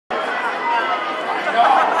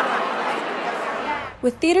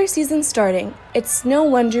With theater season starting, it's no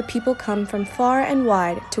wonder people come from far and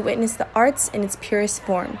wide to witness the arts in its purest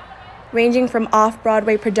form. Ranging from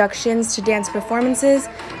off-Broadway productions to dance performances,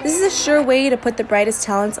 this is a sure way to put the brightest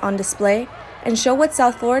talents on display and show what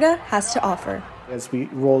South Florida has to offer. As we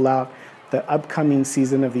roll out the upcoming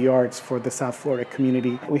season of the arts for the South Florida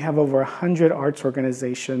community, we have over 100 arts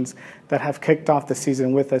organizations that have kicked off the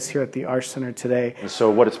season with us here at the Arts Center today. And so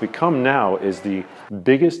what it's become now is the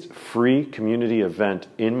biggest free community event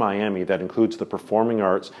in Miami that includes the performing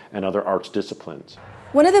arts and other arts disciplines.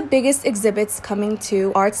 One of the biggest exhibits coming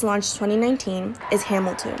to Arts Launch 2019 is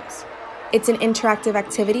Hamiltunes. It's an interactive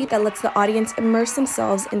activity that lets the audience immerse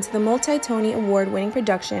themselves into the multi-Tony award-winning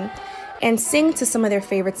production and sing to some of their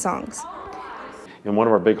favorite songs. In one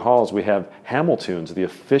of our big halls, we have Hamiltunes, the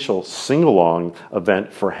official sing-along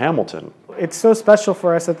event for Hamilton. It's so special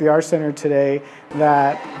for us at the Arts Center today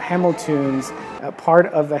that Hamiltunes, part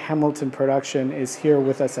of the Hamilton production, is here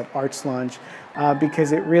with us at Arts Launch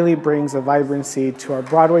because it really brings a vibrancy to our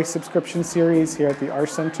Broadway subscription series here at the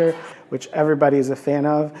Arts Center, which everybody is a fan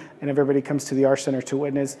of and everybody comes to the Arts Center to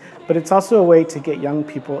witness. But it's also a way to get young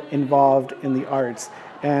people involved in the arts.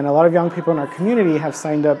 And a lot of young people in our community have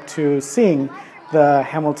signed up to sing the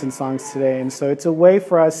Hamilton songs today. And so it's a way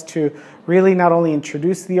for us to really not only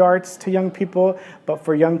introduce the arts to young people, but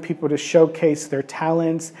for young people to showcase their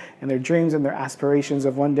talents and their dreams and their aspirations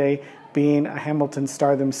of one day being a Hamilton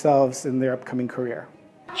star themselves in their upcoming career.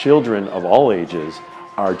 Children of all ages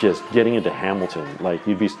are just getting into Hamilton.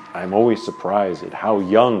 I'm always surprised at how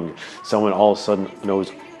young someone all of a sudden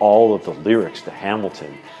knows all of the lyrics to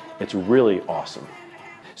Hamilton. It's really awesome.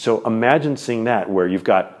 So imagine seeing that where you've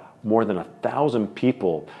got more than 1,000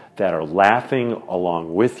 people that are laughing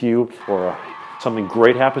along with you, or something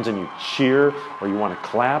great happens and you cheer or you want to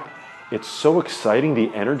clap. It's so exciting,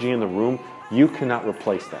 the energy in the room, you cannot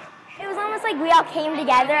replace that. It was almost like we all came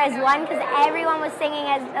together as one because everyone was singing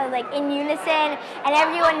as in unison and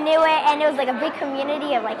everyone knew it, and it was like a big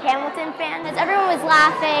community of Hamilton fans. Everyone was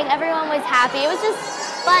laughing, everyone was happy. It was just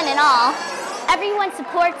fun and all. Everyone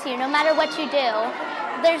supports you no matter what you do.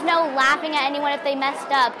 There's no laughing at anyone if they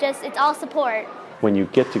messed up, it's all support. When you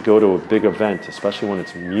get to go to a big event, especially when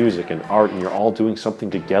it's music and art and you're all doing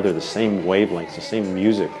something together, the same wavelengths, the same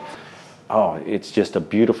music, oh, it's just a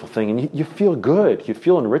beautiful thing. And you feel good, you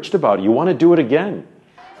feel enriched about it, you want to do it again.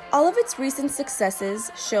 All of its recent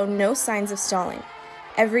successes show no signs of stalling.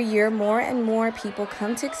 Every year, more and more people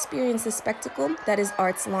come to experience the spectacle that is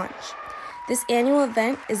Arts Launch. This annual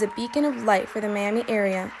event is a beacon of light for the Miami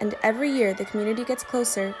area, and every year the community gets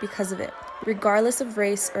closer because of it, regardless of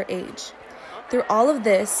race or age. Through all of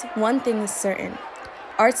this, one thing is certain: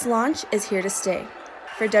 Arts Launch is here to stay.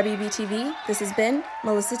 For WBTV, this has been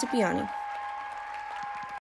Melissa Tipiani.